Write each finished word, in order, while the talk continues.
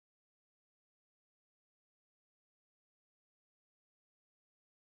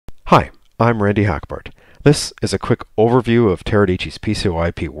I'm Randy Hackbart. This is a quick overview of Teradici's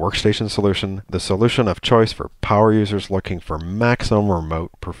PCoIP workstation solution, the solution of choice for power users looking for maximum remote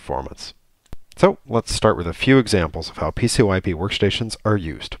performance. So let's start with a few examples of how PCoIP workstations are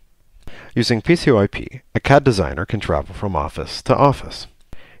used. Using PCoIP, a CAD designer can travel from office to office.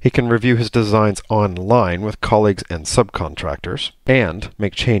 He can review his designs online with colleagues and subcontractors, and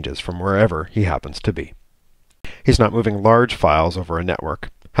make changes from wherever he happens to be. He's not moving large files over a network,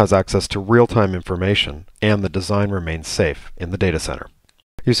 has access to real-time information, and the design remains safe in the data center.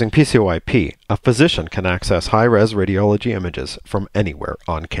 Using PCoIP, a physician can access high-res radiology images from anywhere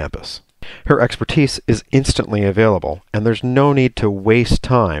on campus. Her expertise is instantly available, and there's no need to waste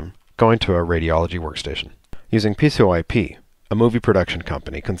time going to a radiology workstation. Using PCoIP, a movie production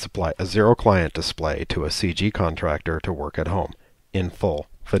company can supply a zero-client display to a CG contractor to work at home, in full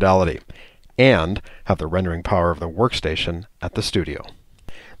fidelity, and have the rendering power of the workstation at the studio.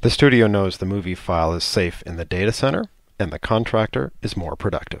 The studio knows the movie file is safe in the data center, and the contractor is more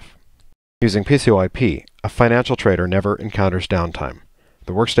productive. Using PCoIP, a financial trader never encounters downtime.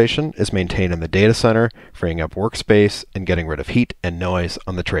 The workstation is maintained in the data center, freeing up workspace and getting rid of heat and noise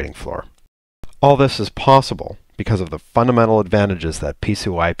on the trading floor. All this is possible because of the fundamental advantages that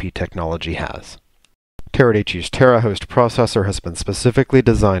PCoIP technology has. Teradici's TeraHost processor has been specifically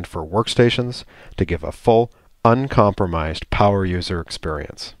designed for workstations to give a full, uncompromised power user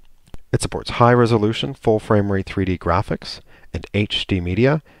experience. It supports high-resolution, full-frame rate 3D graphics and HD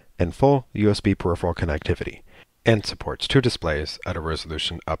media and full USB peripheral connectivity, and supports two displays at a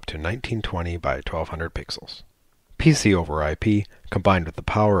resolution up to 1920 by 1200 pixels. PC over IP, combined with the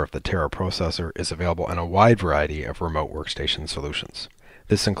power of the Tera processor, is available in a wide variety of remote workstation solutions.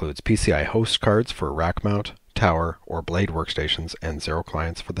 This includes PCI host cards for rack mount, tower, or blade workstations, and zero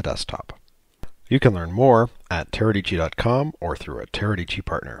clients for the desktop. You can learn more at teradici.com or through a Teradici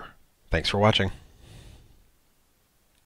partner. Thanks for watching.